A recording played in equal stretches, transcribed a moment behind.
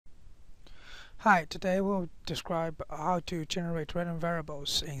Hi, today we'll describe how to generate random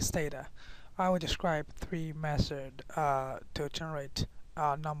variables in STATA. I will describe three methods to generate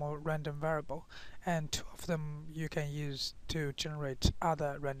a normal random variable, and two of them you can use to generate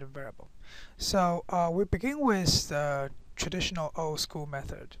other random variable. So we begin with the traditional old school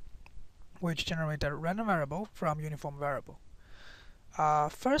method, which generates a random variable from uniform variable.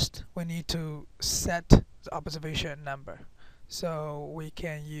 First, we need to set the observation number. So we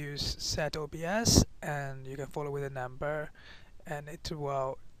can use set OBS, and you can follow with a number, and it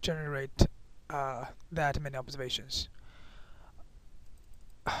will generate that many observations.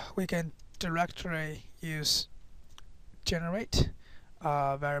 We can directly use generate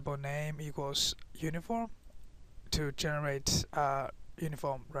variable name equals uniform to generate a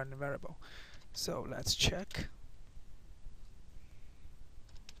uniform random variable. So let's check.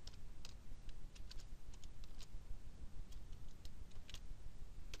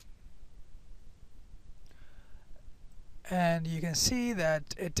 And you can see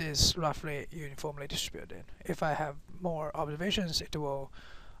that it is roughly uniformly distributed. If I have more observations, it will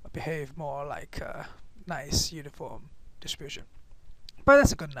behave more like a nice uniform distribution. But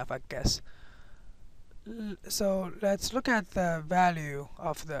that's good enough, I guess. So let's look at the value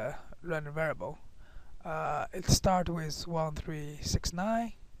of the random variable. It starts with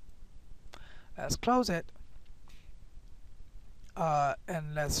 1369. Let's close it,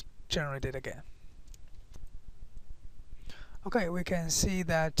 and let's generate it again. Okay, we can see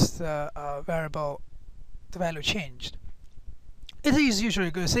that the value changed. It is usually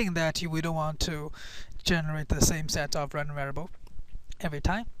a good thing that we don't want to generate the same set of random variable every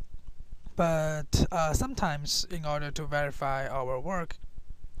time. But sometimes, in order to verify our work,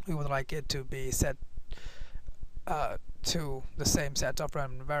 we would like it to be set to the same set of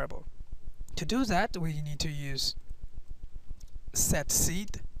random variable. To do that, we need to use set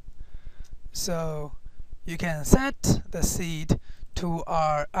seed. So you can set the seed to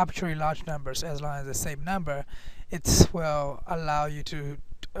our arbitrary large numbers as long as the same number. It will allow you to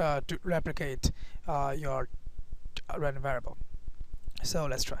replicate your random variable. So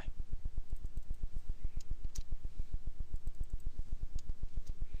let's try.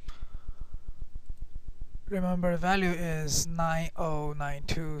 Remember, the value is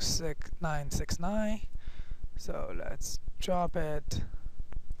 9092669. So let's drop it.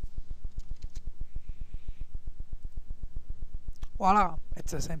 Voila,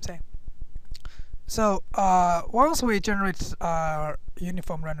 it's the same thing. So once we generate our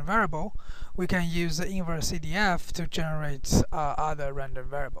uniform random variable, we can use the inverse CDF to generate other random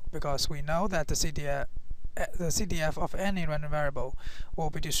variable, because we know that the CDF of any random variable will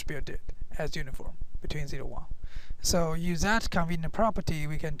be distributed as uniform between 0 and 1. So use that convenient property,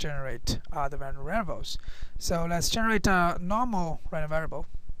 we can generate other random variables. So let's generate a normal random variable.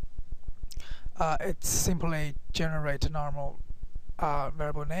 It's simply generate normal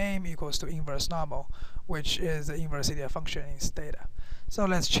variable name equals to inverse normal, which is the inverse CDF function in STATA. So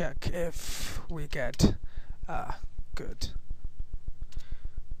let's check if we get good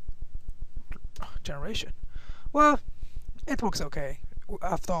generation. Well, it works okay.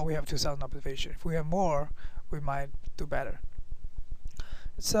 After all, we have 2,000 observations. If we have more, we might do better.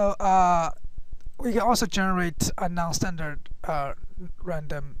 So we can also generate a non-standard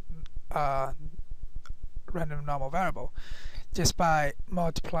random normal variable just by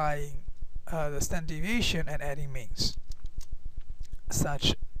multiplying the standard deviation and adding means,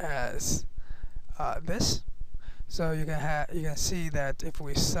 such as this. So you can see that if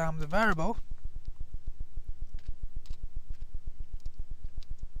we sum the variable,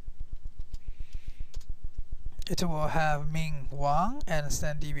 it will have mean 1 and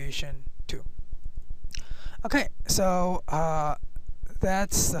standard deviation 2. Okay, so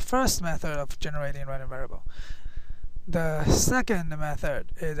that's the first method of generating random variable. The second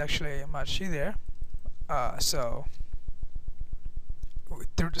method is actually much easier. So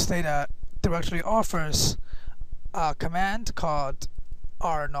STATA directly offers a command called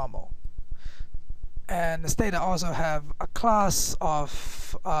rnormal. And STATA also have a class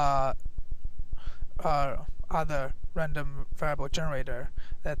of other random variable generator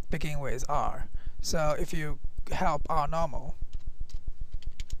that begin with R. So if you help rnormal,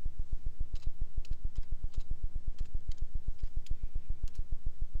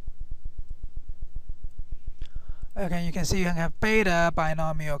 okay, you can see you can have beta,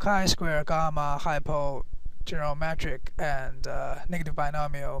 binomial, chi-square, gamma, hypo, general metric, and negative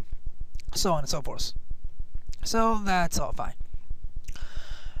binomial, so on and so forth. So that's all fine.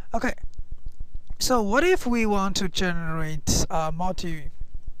 Okay, so what if we want to generate a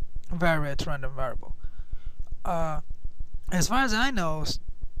multivariate random variable? As far as I know,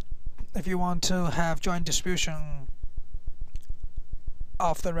 if you want to have joint distribution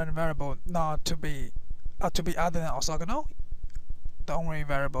of the random variable not to be other than orthogonal, the only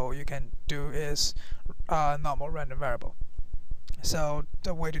variable you can do is normal random variable. So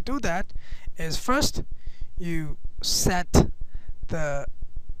the way to do that is first you set the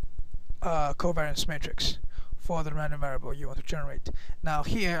covariance matrix for the random variable you want to generate. Now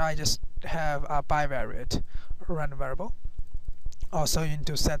here I just have a bivariate random variable. Also you need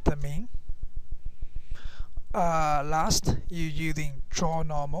to set the mean. Last, you using draw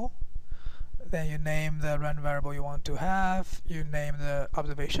normal. Then you name the random variable you want to have. You name the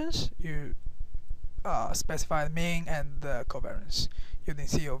observations. You specify the mean and the covariance using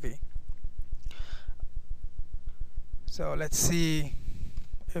COV. So let's see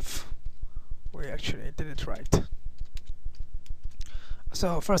if we actually did it right.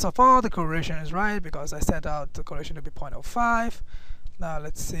 So first of all, the correlation is right because I set out the correlation to be 0.05. Now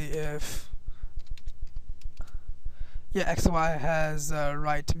let's see if xy has a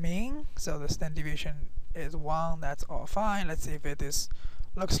right mean, so the standard deviation is 1. That's all fine. Let's see if it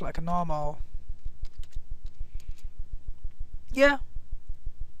looks like normal. Yeah,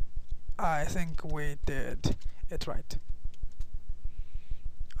 I think we did it right.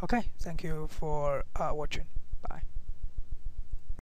 Okay, thank you for watching. Bye.